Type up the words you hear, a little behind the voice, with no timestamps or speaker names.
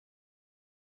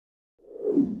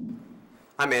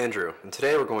I'm Andrew, and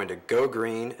today we're going to go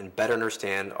green and better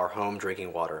understand our home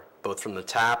drinking water, both from the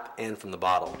tap and from the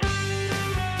bottle.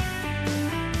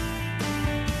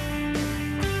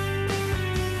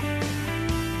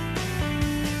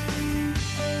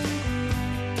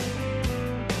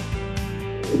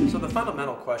 So the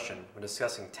fundamental question when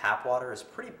discussing tap water is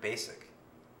pretty basic.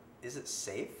 Is it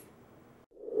safe?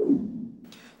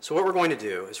 So what we're going to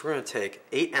do is we're going to take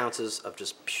 8 ounces of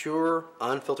just pure,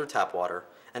 unfiltered tap water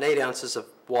and 8 ounces of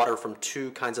water from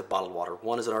 2 kinds of bottled water.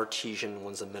 One is an artesian,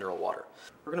 one's a mineral water.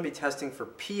 We're going to be testing for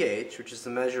pH, which is the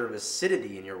measure of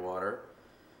acidity in your water,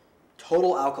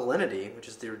 total alkalinity, which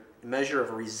is the measure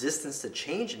of resistance to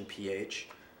change in pH,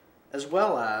 as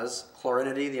well as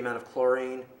chlorinity, the amount of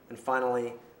chlorine, and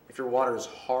finally, if your water is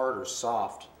hard or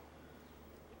soft.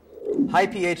 High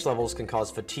pH levels can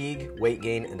cause fatigue, weight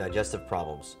gain, and digestive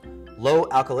problems. Low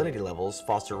alkalinity levels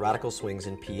foster radical swings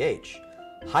in pH.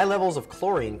 High levels of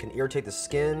chlorine can irritate the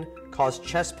skin, cause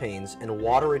chest pains, and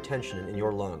water retention in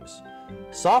your lungs.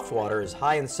 Soft water is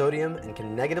high in sodium and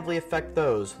can negatively affect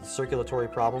those with circulatory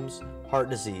problems, heart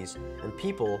disease, and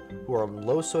people who are on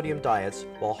low sodium diets,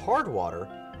 while hard water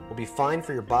will be fine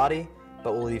for your body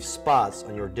but will leave spots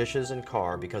on your dishes and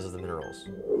car because of the minerals.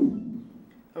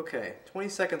 Okay, 20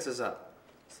 seconds is up.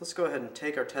 So let's go ahead and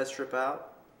take our test strip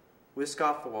out, whisk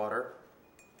off the water,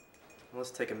 and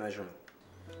let's take a measurement.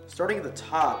 Starting at the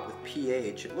top with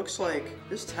pH, it looks like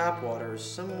this tap water is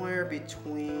somewhere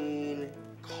between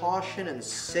caution and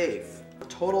safe. For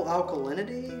total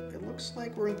alkalinity, it looks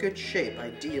like we're in good shape,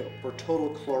 ideal. For total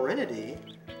chlorinity,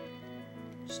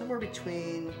 somewhere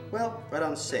between, well, right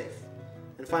on safe.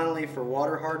 And finally, for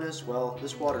water hardness, well,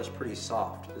 this water is pretty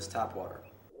soft, this tap water.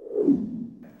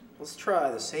 Let's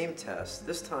try the same test,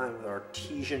 this time with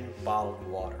artesian bottled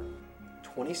water.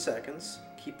 20 seconds,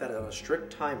 keep that on a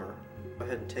strict timer. Go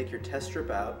ahead and take your test strip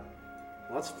out.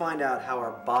 Let's find out how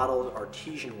our bottled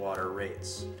artesian water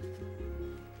rates.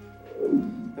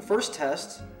 The first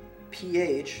test,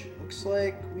 pH, looks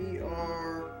like we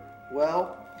are,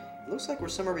 well, it looks like we're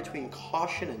somewhere between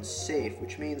caution and safe,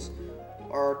 which means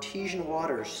our artesian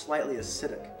water is slightly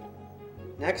acidic.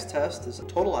 Next test is a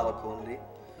total alkalinity,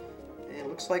 and it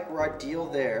looks like we're ideal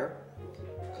there.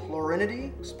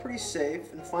 Chlorinity looks pretty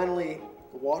safe, and finally,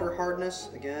 water hardness,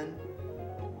 again,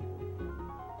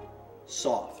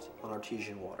 soft on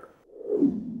artesian water.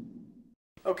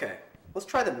 Okay, let's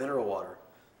try the mineral water.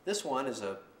 This one is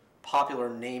a popular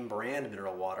name brand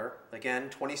mineral water. Again,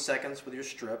 20 seconds with your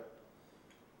strip.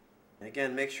 And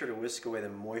again, make sure to whisk away the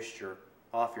moisture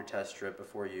off your test strip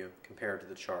before you compare it to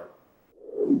the chart.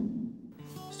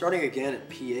 Starting again at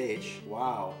pH,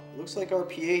 wow, looks like our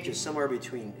pH is somewhere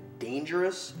between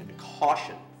dangerous and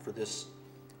caution for this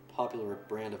popular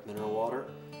brand of mineral water.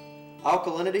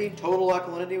 Alkalinity, total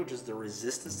alkalinity, which is the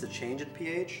resistance to change in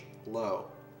pH, low.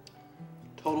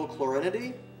 Total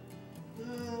chlorinity,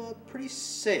 pretty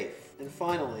safe. And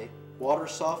finally, water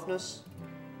softness,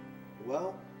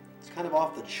 well, it's kind of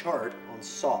off the chart on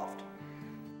soft.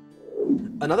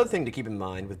 Another thing to keep in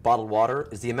mind with bottled water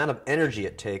is the amount of energy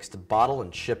it takes to bottle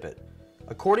and ship it.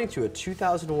 According to a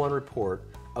 2001 report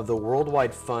of the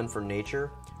Worldwide Fund for Nature,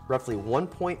 roughly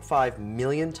 1.5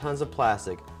 million tons of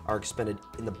plastic are expended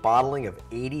in the bottling of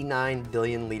 89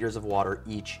 billion liters of water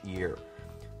each year.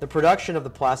 The production of the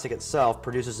plastic itself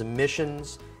produces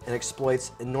emissions and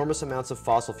exploits enormous amounts of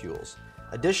fossil fuels.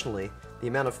 Additionally, the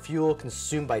amount of fuel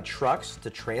consumed by trucks to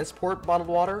transport bottled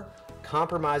water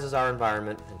compromises our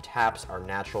environment and taps our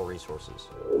natural resources.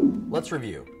 Let's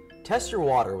review. Test your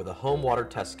water with a home water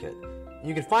test kit.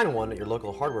 You can find one at your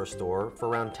local hardware store for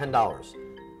around $10.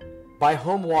 Buy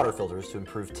home water filters to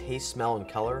improve taste, smell, and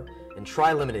color, and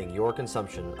try limiting your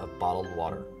consumption of bottled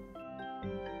water.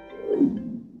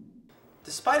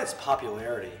 Despite its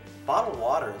popularity, bottled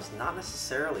water is not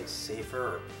necessarily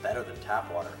safer or better than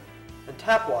tap water, and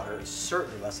tap water is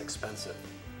certainly less expensive.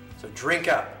 So drink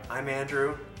up. I'm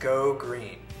Andrew. Go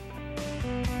green.